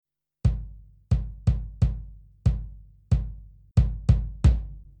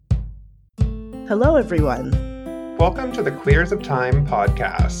Hello, everyone. Welcome to the Queers of Time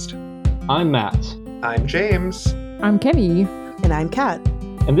podcast. I'm Matt. I'm James. I'm Kemi. And I'm Kat.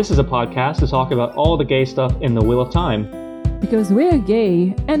 And this is a podcast to talk about all the gay stuff in the Wheel of Time. Because we're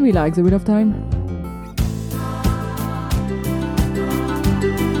gay and we like the Wheel of Time.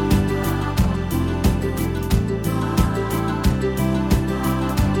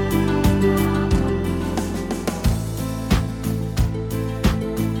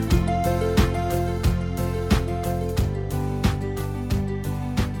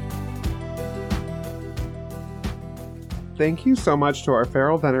 Thank you so much to our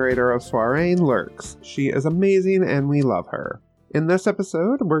feral venerator of Soirée, Lurks. She is amazing and we love her. In this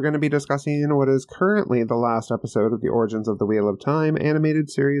episode, we're going to be discussing what is currently the last episode of the Origins of the Wheel of Time animated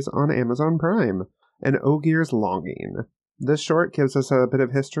series on Amazon Prime, An Ogier's Longing. This short gives us a bit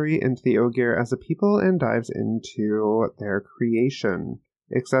of history into the Ogier as a people and dives into their creation.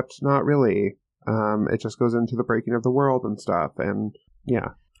 Except not really. It just goes into the breaking of the world and stuff, and yeah,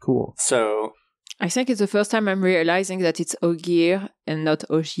 cool. So I think it's the first time I'm realizing that it's Ogier and not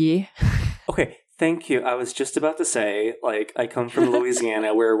Ogier. okay, thank you. I was just about to say, I come from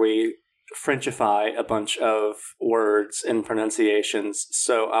Louisiana where we Frenchify a bunch of words and pronunciations.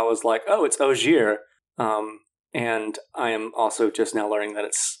 So I was like, oh, it's Ogier. And I am also just now learning that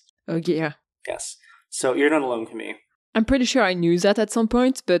it's Ogier. Yes. So you're not alone, Kemi. I'm pretty sure I knew that at some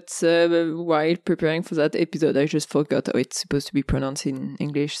point, but while preparing for that episode, I just forgot how it's supposed to be pronounced in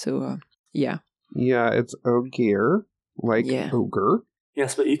English. So, yeah. Yeah, it's Ogier, ogre.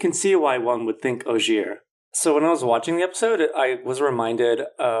 Yes, but you can see why one would think Ogier. So when I was watching the episode, I was reminded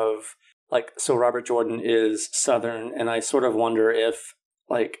of, so Robert Jordan is Southern, and I sort of wonder if,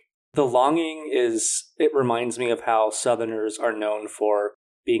 the longing it reminds me of how Southerners are known for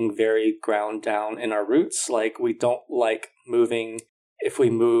being very ground down in our roots. We don't like moving. If we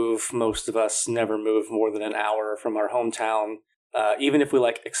move, most of us never move more than an hour from our hometown. Even if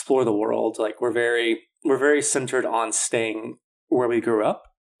we explore the world, we're very centered on staying where we grew up,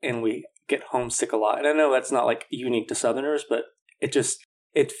 and we get homesick a lot. And I know that's not unique to Southerners, but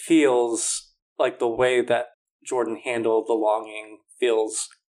it feels like the way that Jordan handled the longing feels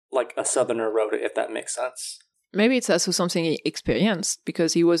like a Southerner wrote it, if that makes sense. Maybe it's also something he experienced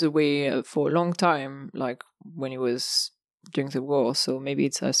because he was away for a long time, when he was during the war. So maybe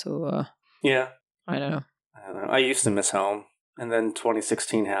it's also yeah. I don't know. I used to miss home. And then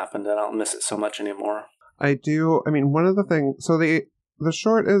 2016 happened, and I don't miss it so much anymore. I do. I mean, one of the things... So the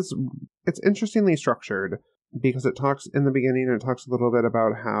short is... It's interestingly structured, because it talks... In the beginning, it talks a little bit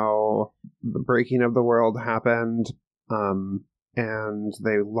about how the breaking of the world happened, and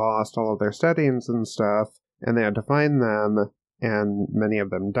they lost all of their steadings and stuff, and they had to find them, and many of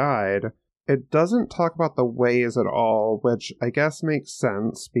them died. It doesn't talk about the ways at all, which I guess makes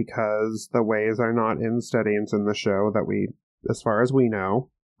sense, because the ways are not in steadings in the show that we... as far as we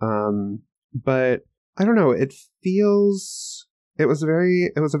know. But I don't know, it feels... It was a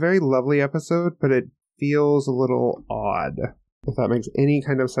very lovely episode, but it feels a little odd, if that makes any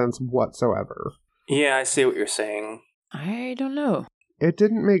kind of sense whatsoever. Yeah, I see what you're saying. I don't know. It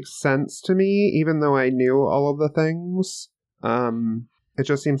didn't make sense to me, even though I knew all of the things. It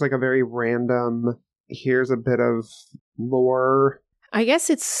just seems like a very random, here's a bit of lore. I guess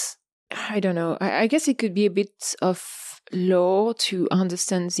it's... I don't know. I guess it could be a bit of lore to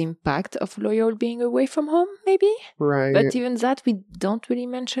understand the impact of Loial being away from home, maybe? Right. But even that, we don't really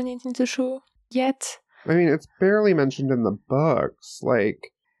mention it in the show yet. I mean, it's barely mentioned in the books.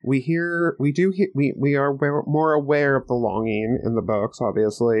 We are more aware of the longing in the books,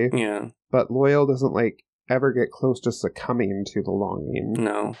 obviously. Yeah. But Loial doesn't, ever get close to succumbing to the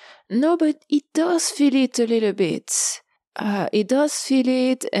longing. No, but it does feel it a little bit. It does feel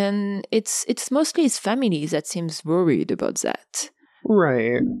it, and it's mostly his family that seems worried about that.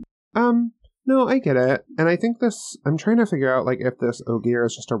 Right. No, I get it. And I think I'm trying to figure out, if this Ogier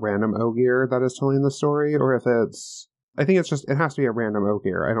is just a random Ogier that is telling the story, or if I think it has to be a random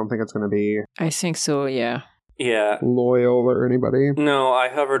Ogier. I don't think it's going to be... I think so, yeah. Yeah. Loial or anybody. No, I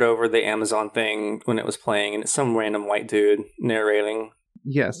hovered over the Amazon thing when it was playing, and it's some random white dude narrating.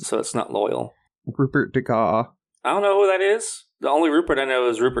 Yes. So it's not Loial. Rupert Degas. I don't know who that is. The only Rupert I know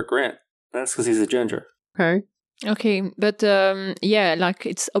is Rupert Grint. That's because he's a ginger. Okay, but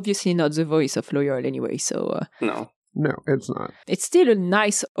it's obviously not the voice of Loial anyway, so... No, it's not. It's still a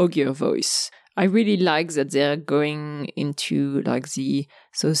nice Ogier voice. I really like that they're going into,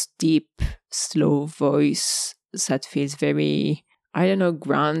 those deep, slow voice that feels very, I don't know,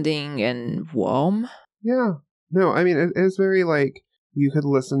 grounding and warm. Yeah. No, I mean, it is very, you could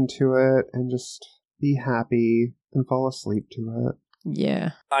listen to it and just... be happy and fall asleep to it.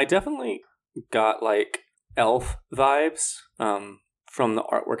 Yeah. I definitely got like elf vibes from the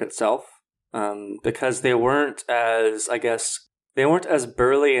artwork itself, because they weren't as, I guess, they weren't as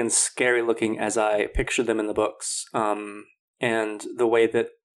burly and scary looking as I pictured them in the books. And the way that,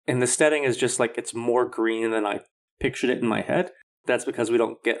 and the setting is just like, it's more green than I pictured it in my head. That's because we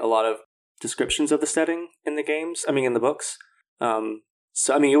don't get a lot of descriptions of the setting in the games. I mean, in the books.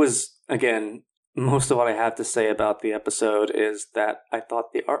 So, I mean, it was, again, most of what I have to say about the episode is that I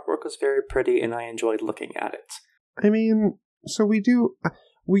thought the artwork was very pretty and I enjoyed looking at it. I mean, so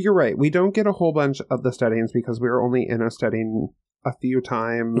you're right. We don't get a whole bunch of the steadings because we were only in a steading a few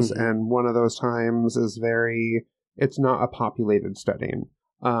times, and one of those times is it's not a populated steading.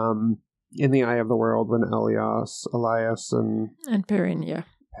 In the Eye of the World, when Elias and Perrin, yeah.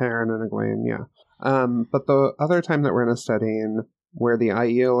 Perrin and Egwene, yeah. But the other time that we're in a steading where the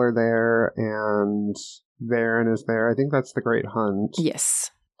Aiel are there and Varen is there, I think that's the Great Hunt.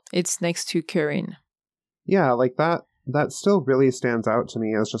 Yes. It's next to Curin. Yeah, like that still really stands out to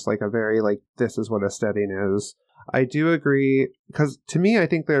me as just like a very, like, this is what a steading is. I do agree, because to me, I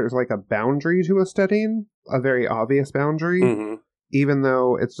think there's like a boundary to a steading, a very obvious boundary, even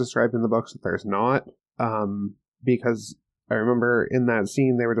though it's described in the books that there's not, because I remember in that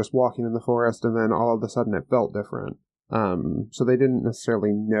scene, they were just walking in the forest, and then all of a sudden it felt different. So they didn't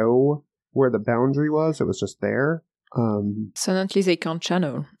necessarily know where the boundary was. It was just there. Suddenly they can't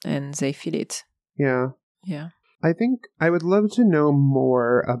channel, and they feel it. Yeah. Yeah. I think I would love to know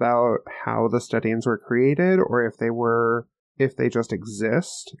more about how the steadings were created, or if they just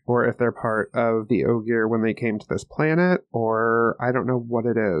exist, or if they're part of the Ogier when they came to this planet, or I don't know what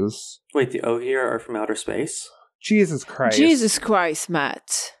it is. Wait, the Ogier are from outer space? Jesus Christ. Jesus Christ,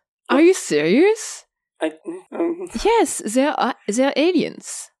 Matt. Are you serious? Yes, they're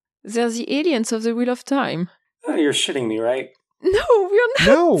aliens. They're the aliens of the Wheel of Time. Oh, you're shitting me, right? No, we're not.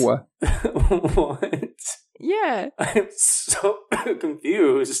 No! What? Yeah. I'm so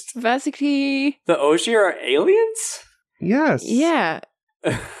confused. Basically... The Ogier are aliens? Yes. Yeah.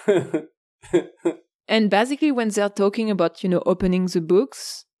 And basically when they're talking about, opening the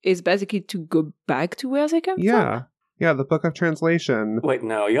books, it's basically to go back to where they come from. Yeah, the Book of Translation.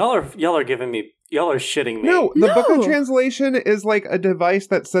 are y'all are shitting me. No, the Book of Translation is like a device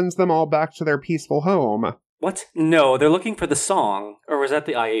that sends them all back to their peaceful home. What? No, they're looking for the song. Or was that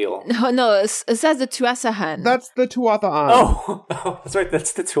the Aiel? No, that's the Tuathahan. That's the Tuatha'an. Oh, that's right,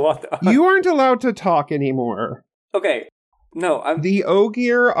 that's the Tuatha'an. You aren't allowed to talk anymore. Okay, no, The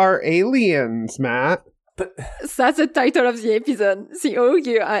Ogier are aliens, Matt. But that's the title of the episode. The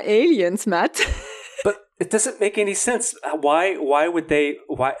Ogier are aliens, Matt. But it doesn't make any sense. Why would they...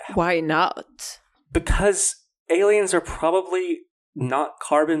 Why not? Because aliens are probably not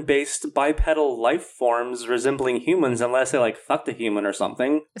carbon-based bipedal life forms resembling humans unless they, fucked a human or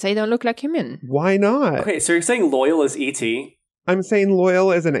something. They don't look like human. Why not? Okay, so you're saying Loyal is E.T.? I'm saying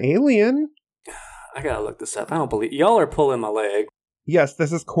Loyal is an alien. I gotta look this up. I don't believe... Y'all are pulling my leg. Yes,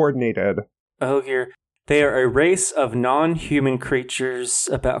 this is coordinated. Ogier. They are a race of non-human creatures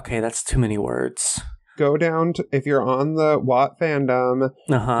Okay, that's too many words. Go down to, if you're on the Watt fandom,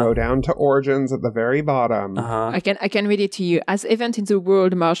 go down to Origins at the very bottom. I can read it to you. As events in the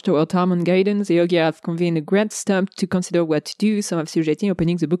world march toward Tarmangaiden, the Ogier have convened a grand stump to consider what to do. Some have suggested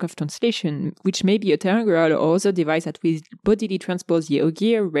opening the Book of Translation, which may be a Terangral or other device that will bodily transpose the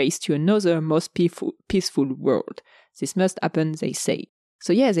Ogier race to another, most peaceful world. This must happen, they say.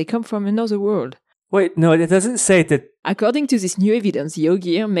 So yeah, they come from another world. Wait, no, it doesn't say that... According to this new evidence, the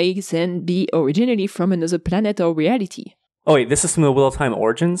Ogier may then be originally from another planet or reality. Oh wait, this is from the Wheel of Time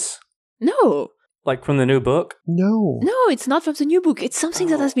Origins? No. Like from the new book? No. No, it's not from the new book. It's something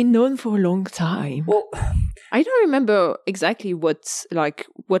that has been known for a long time. Well... I don't remember exactly what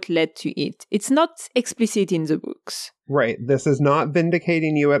led to it. It's not explicit in the books. Right. This is not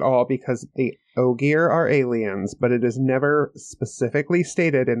vindicating you at all because the Ogier are aliens, but it is never specifically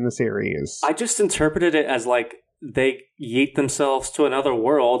stated in the series. I just interpreted it as they yeet themselves to another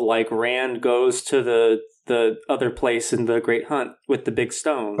world, like Rand goes to the other place in the Great Hunt with the big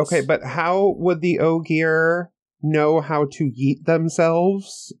stones. Okay, but how would the Ogier know how to yeet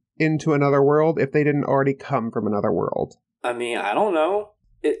themselves into another world if they didn't already come from another world? I mean, I don't know.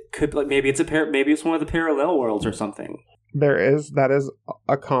 It could maybe it's one of the parallel worlds or something. That is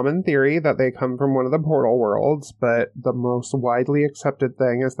a common theory that they come from one of the portal worlds, but the most widely accepted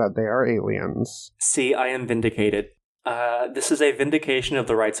thing is that they are aliens. See, I am vindicated. This is a vindication of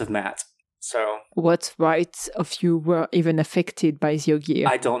the rights of Matt. So, what rights of you were even affected by the Ogier?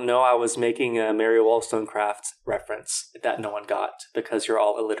 I don't know. I was making a Mary Wollstonecraft reference that no one got because you're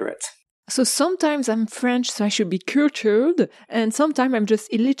all illiterate. So sometimes I'm French, so I should be cultured, and sometimes I'm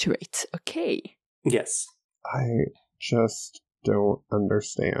just illiterate. Okay. Yes. I just don't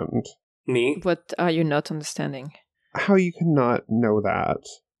understand Me? What are you not understanding? how you can not know that.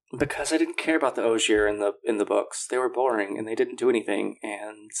 Because I didn't care about the Ogier in the books. They were boring and they didn't do anything.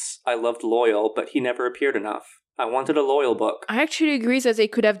 And I loved Loyal, but he never appeared enough. I wanted a Loyal book. I actually agree that they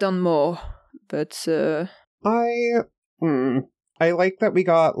could have done more, but I like that we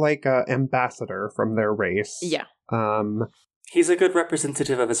got like a ambassador from their race. yeah. He's a good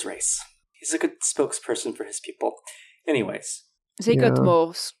representative of his race. He's a good spokesperson for his people. Anyways. They got Yeah.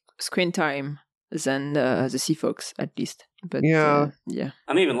 more screen time than the Sea Folks, at least. But Yeah. yeah.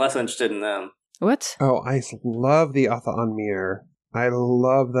 I'm even less interested in them. What? Oh, I love the Atha Anmir. I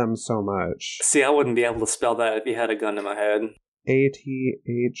love them so much. See, I wouldn't be able to spell that if you had a gun to my head. Atha,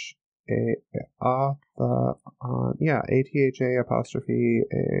 ATHA apostrophe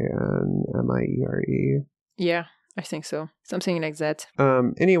ANMIERE. Yeah, I think so. Something like that.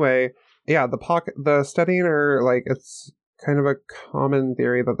 Anyway, yeah, the Stedian are like, it's kind of a common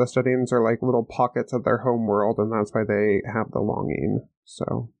theory that the Stedians are like little pockets of their home world, and that's why they have the longing.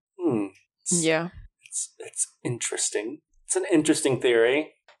 So, Yeah. It's interesting. It's an interesting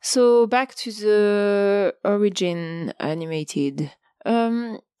theory. So back to the origin animated.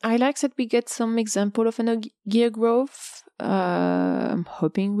 I like that we get some example of an gear growth. I'm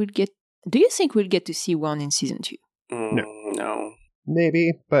hoping we'll get. Do you think we'll get to see one in season 2? No.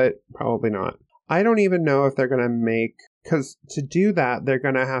 maybe, but probably not. I don't even know if they're going to make, because to do that, they're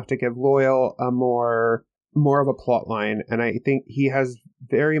going to have to give Loyal a more of a plot line, and I think he has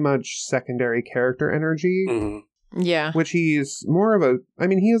very much secondary character energy, Yeah. which he's more of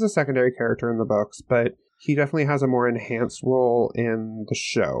he is a secondary character in the books, but he definitely has a more enhanced role in the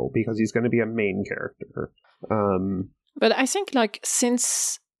show because he's going to be a main character. But I think like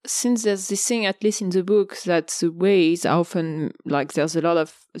since there's this thing, at least in the book, that the ways are often like there's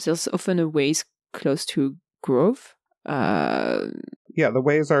often a ways close to growth. Yeah, the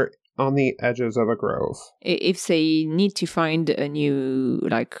ways are on the edges of a grove. If they need to find a new,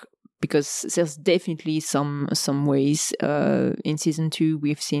 like, because there's definitely some ways in season 2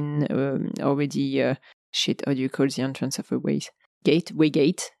 we've seen already. How do you call the entrance of a ways?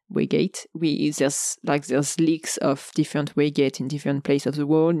 Waygate. There's leaks of different waygate in different places of the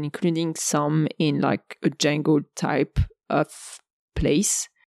world, including some in like a jungle type of place.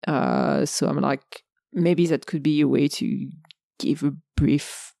 So I'm like, maybe that could be a way to give a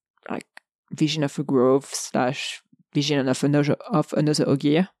brief like vision of a grove / vision of another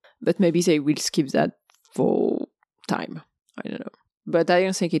Ogier. But maybe they will skip that for time. I don't know. But I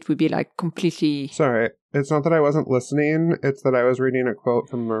don't think it would be like completely... Sorry, it's not that I wasn't listening, it's that I was reading a quote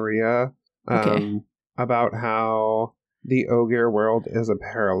from Maria about how the Ogier world is a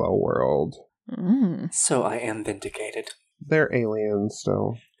parallel world. So I am vindicated. They're aliens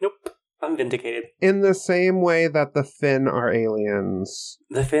still. Nope, I'm vindicated. In the same way that the Finn are aliens.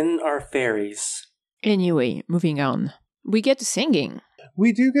 The Finn are fairies. Anyway, moving on. We get to singing.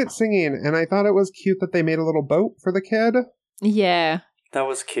 We do get singing, and I thought it was cute that they made a little boat for the kid. Yeah. That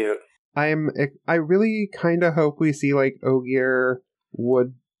was cute. I really kind of hope we see like Ogier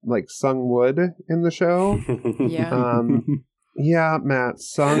wood, like sung wood in the show. Yeah. Yeah, Matt,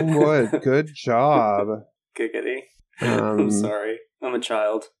 sung wood. Good job. Giggity. I'm sorry. I'm a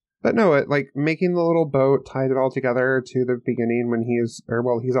child. But no, like making the little boat, tied it all together to the beginning when he's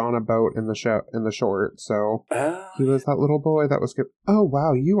on a boat in the short. So he was that little boy that was good. Oh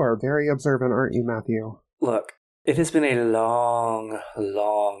wow, you are very observant, aren't you, Matthew? Look, it has been a long,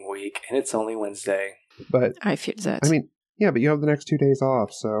 long week, and it's only Wednesday. But I feel that. I mean, yeah, but you have the next 2 days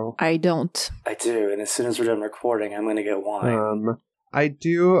off, so I don't. I do, and as soon as we're done recording, I'm going to get wine. I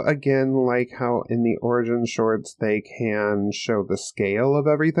do, again, like how in the origin shorts they can show the scale of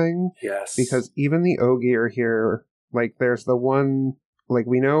everything. Yes. Because even the Ogier here, like, there's the one, like,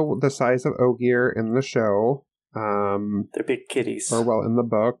 we know the size of Ogier in the show. They're big kitties. Or, well, in the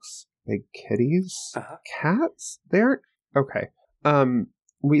books. Big kitties? Uh-huh. Cats? They're... Okay.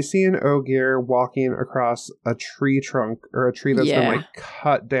 We see an Ogier walking across a tree trunk, or a tree that's been, like,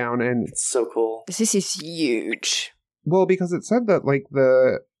 cut down, and... It's so cool. This is huge. Well, because it said that, like,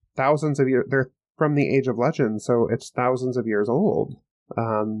 the thousands of years... They're from the Age of Legend, so it's thousands of years old.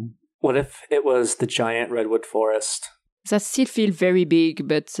 What if it was the giant redwood forest? That still feels very big,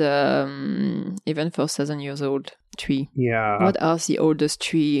 but even for 1,000 years old tree. Yeah. What are the oldest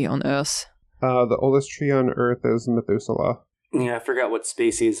tree on Earth? The oldest tree on Earth is Methuselah. Yeah, I forgot what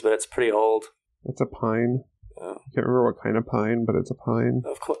species, but it's pretty old. It's a pine. Oh. I can't remember what kind of pine, but it's a pine.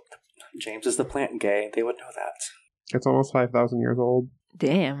 Of course. James is the plant gay. They would know that. It's almost 5,000 years old.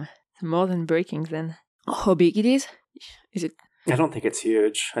 Damn. More than breaking, then. How big it is? Is it? I don't think it's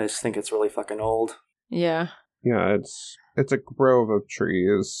huge. I just think it's really fucking old. Yeah. Yeah, it's a grove of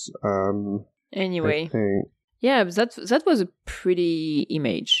trees. Anyway. I think. Yeah, but that was a pretty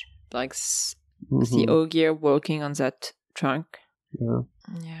image. Like the Ogier walking on that trunk. Yeah.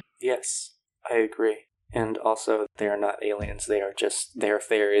 Yeah. Yes, I agree. And also, they are not aliens. They are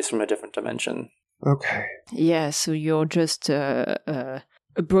fairies from a different dimension. Okay. Yeah, so you're just a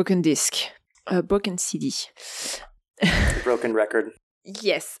broken disc. A broken CD. Broken record.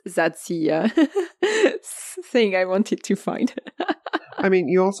 Yes, that's the thing I wanted to find. I mean,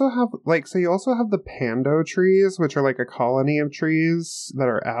 you also have the Pando trees, which are like a colony of trees that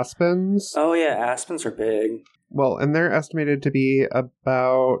are aspens. Oh yeah, aspens are big. Well, and they're estimated to be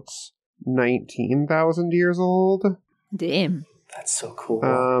about 19,000 years old. Damn. That's so cool.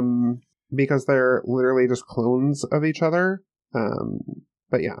 Because they're literally just clones of each other.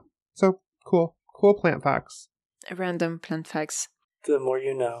 But yeah, so cool plant facts. Random plant facts. The more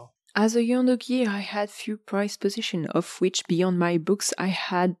you know. As a young Ogier, I had few prized possessions, of which beyond my books I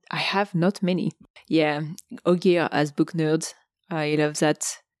have not many. Yeah, Ogier as book nerds. I love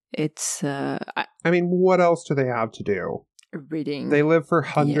that. It's I mean, what else do they have to do? Reading. They live for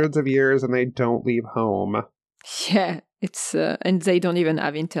hundreds of years and they don't leave home. Yeah, it's and they don't even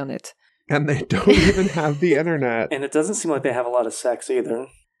have internet. And they don't even have the internet. And it doesn't seem like they have a lot of sex either.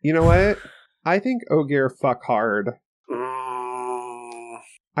 You know what? I think Ogier fuck hard.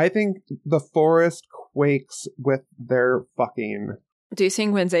 I think the forest quakes with their fucking. Do you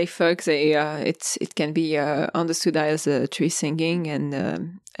think when they fuck, it can be understood as a tree singing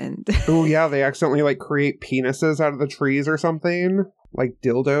and Oh yeah, they accidentally like create penises out of the trees or something, like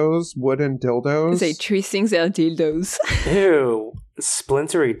dildos, wooden dildos. They tree sing their dildos. Ew,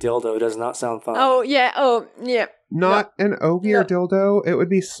 splintery dildo does not sound fun. Oh yeah. Not an Ogier dildo. It would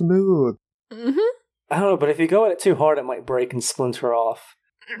be smooth. Mm-hmm. I don't know, but if you go at it too hard, it might break and splinter off.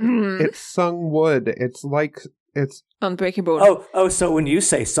 It's sung wood. It's unbreakable. Oh, so when you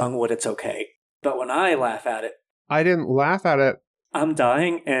say sung wood, it's okay. But when I laugh at it, I didn't laugh at it. I'm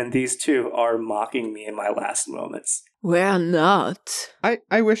dying, and these two are mocking me in my last moments. We're not.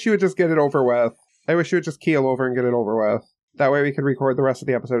 I wish you would just get it over with. I wish you would just keel over and get it over with. That way we could record the rest of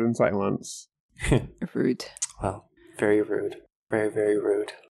the episode in silence. Rude. Well, very rude. Very, very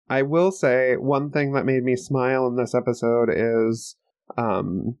rude. I will say one thing that made me smile in this episode is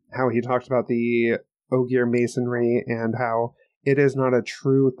how he talked about the Ogier masonry and how it is not a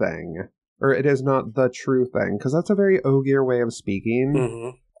true thing. Or it is not the true thing. Because that's a very Ogier way of speaking.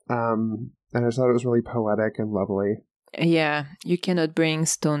 Mm-hmm. And I just thought it was really poetic and lovely. Yeah, you cannot bring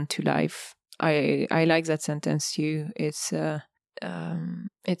stone to life. I like that sentence too. It's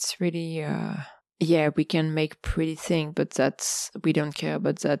really yeah, we can make pretty thing, but we don't care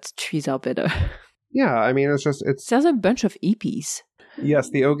about that. Trees are better. Yeah, I mean There's a bunch of hippies. Yes,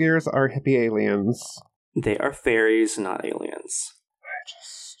 the Ogiers are hippie aliens. They are fairies, not aliens.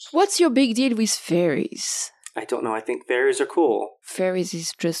 What's your big deal with fairies? I don't know. I think fairies are cool. Fairies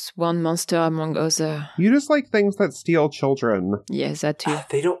is just one monster among other. You just like things that steal children. Yes, that too.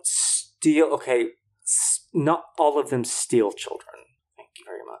 They don't steal. Okay, not all of them steal children. Thank you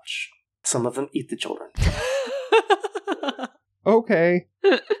very much. Some of them eat the children. Okay.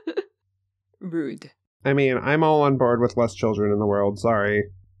 Rude. I mean, I'm all on board with less children in the world. Sorry.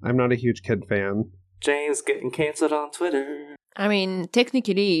 I'm not a huge kid fan. James getting cancelled on Twitter. I mean,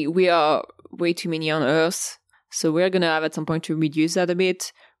 technically, we are way too many on Earth, so we're gonna have at some point to reduce that a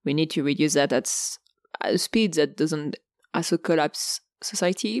bit. We need to reduce that at a speed that doesn't also collapse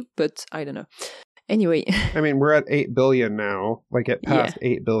society, but I don't know. Anyway. I mean, we're at 8 billion now. Like, it passed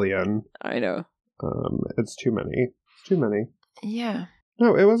 8 billion. I know. It's too many. Too many. Yeah.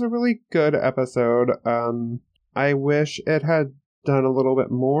 No, it was a really good episode. I wish it had done a little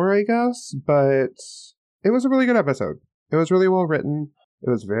bit more, I guess, but it was a really good episode. It was really well written. It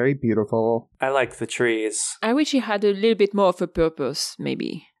was very beautiful. I like the trees. I wish it had a little bit more of a purpose,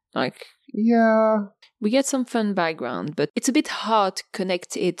 maybe. Like, yeah. We get some fun background, but it's a bit hard to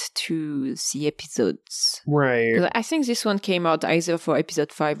connect it to the episodes. Right. I think this one came out either for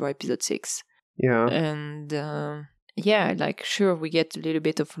episode 5 or episode 6. Yeah. And, yeah, like, sure, we get a little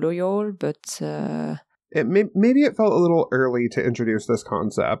bit of Loyal, but... maybe it felt a little early to introduce this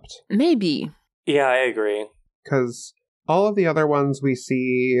concept. Maybe. Yeah, I agree. Because all of the other ones we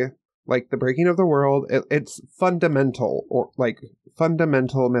see, like the Breaking of the World, it's fundamental, or like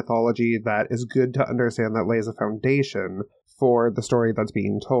fundamental mythology that is good to understand, that lays a foundation for the story that's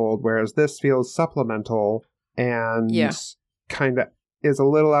being told, whereas this feels supplemental and kind of is a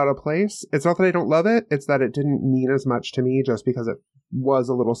little out of place. It's not that I don't love it, it's that it didn't mean as much to me just because it was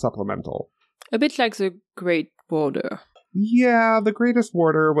a little supplemental. A bit like the Great Warder. Yeah, the Greatest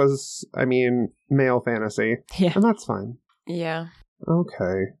Warder was, male fantasy. Yeah. And that's fine. Yeah.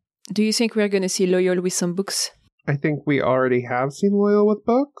 Okay. Do you think we're going to see Loyal with some books? I think we already have seen Loyal with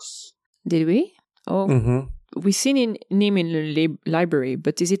books. Did we? Oh. Mm-hmm. We've seen him in the library,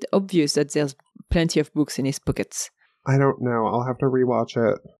 but is it obvious that there's plenty of books in his pockets? I don't know. I'll have to rewatch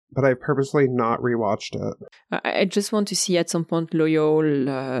it. But I've purposely not rewatched it. I just want to see at some point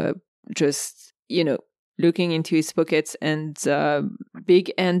Loyal just, looking into his pockets and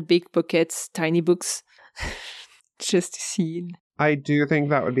big pockets, tiny books, just to see. I do think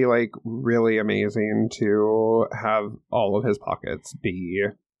that would be really amazing to have all of his pockets be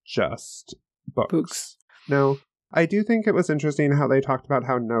just books. No, I do think it was interesting how they talked about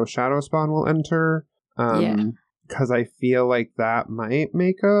how no shadow spawn will enter. Because I feel like that might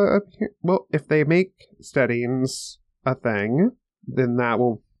make if they make steadings a thing, then that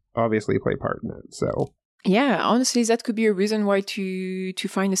will obviously play part in it. So yeah, honestly, that could be a reason why to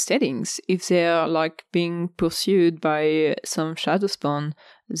find the steadings. If they're being pursued by some shadow spawn,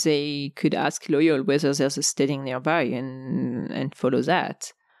 they could ask Loyal whether there's a steading nearby and follow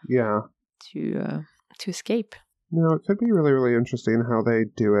that. Yeah. To escape. No, it could be really, really interesting how they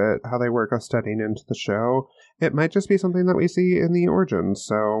do it, how they work a steading into the show. It might just be something that we see in the origins,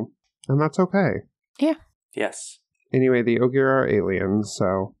 and that's okay. Yeah. Yes. Anyway, the Ogier are aliens,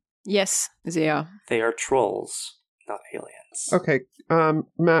 so... Yes, they are. They are trolls, not aliens. Okay,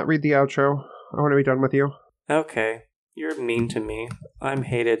 Matt, read the outro. I want to be done with you. Okay. You're mean to me. I'm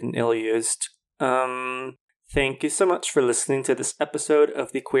hated and ill-used. Thank you so much for listening to this episode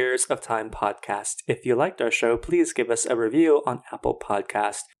of the Queers of Time podcast. If you liked our show, please give us a review on Apple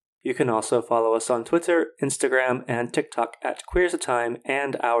Podcast. You can also follow us on Twitter, Instagram, and TikTok at Queers of Time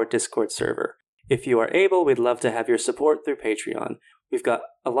and our Discord server. If you are able, we'd love to have your support through Patreon. We've got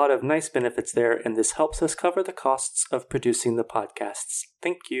a lot of nice benefits there, and this helps us cover the costs of producing the podcasts.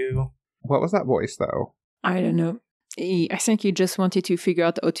 Thank you. What was that voice, though? I don't know. I think he just wanted to figure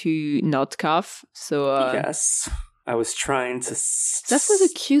out how to not cough. So yes, I was trying to. That was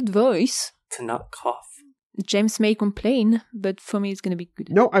a cute voice. To not cough. James may complain, but for me, it's going to be good.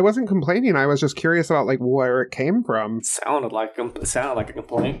 No, I wasn't complaining. I was just curious about where it came from. It sounded like a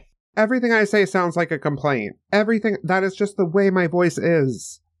complaint. Everything I say sounds like a complaint. Everything. That is just the way my voice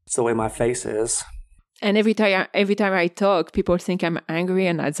is. It's the way my face is. And every time I talk, people think I'm angry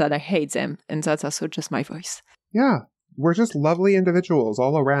and that I hate them, and that's also just my voice. Yeah, we're just lovely individuals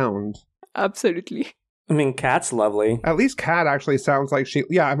all around. Absolutely. I mean, Kat's lovely. At least Kat actually sounds like she...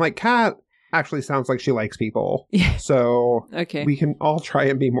 Yeah, I'm like, Kat actually sounds like she likes people. Yeah. So okay, we can all try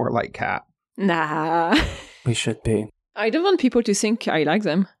and be more like Kat. Nah. We should be. I don't want people to think I like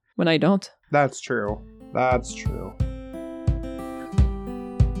them when I don't. That's true. That's true.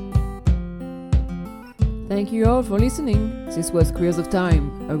 Thank you all for listening. This was Queers of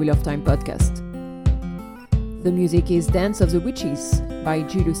Time, a Wheel of Time podcast. The music is Dance of the Witches by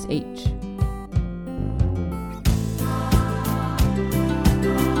Julius H.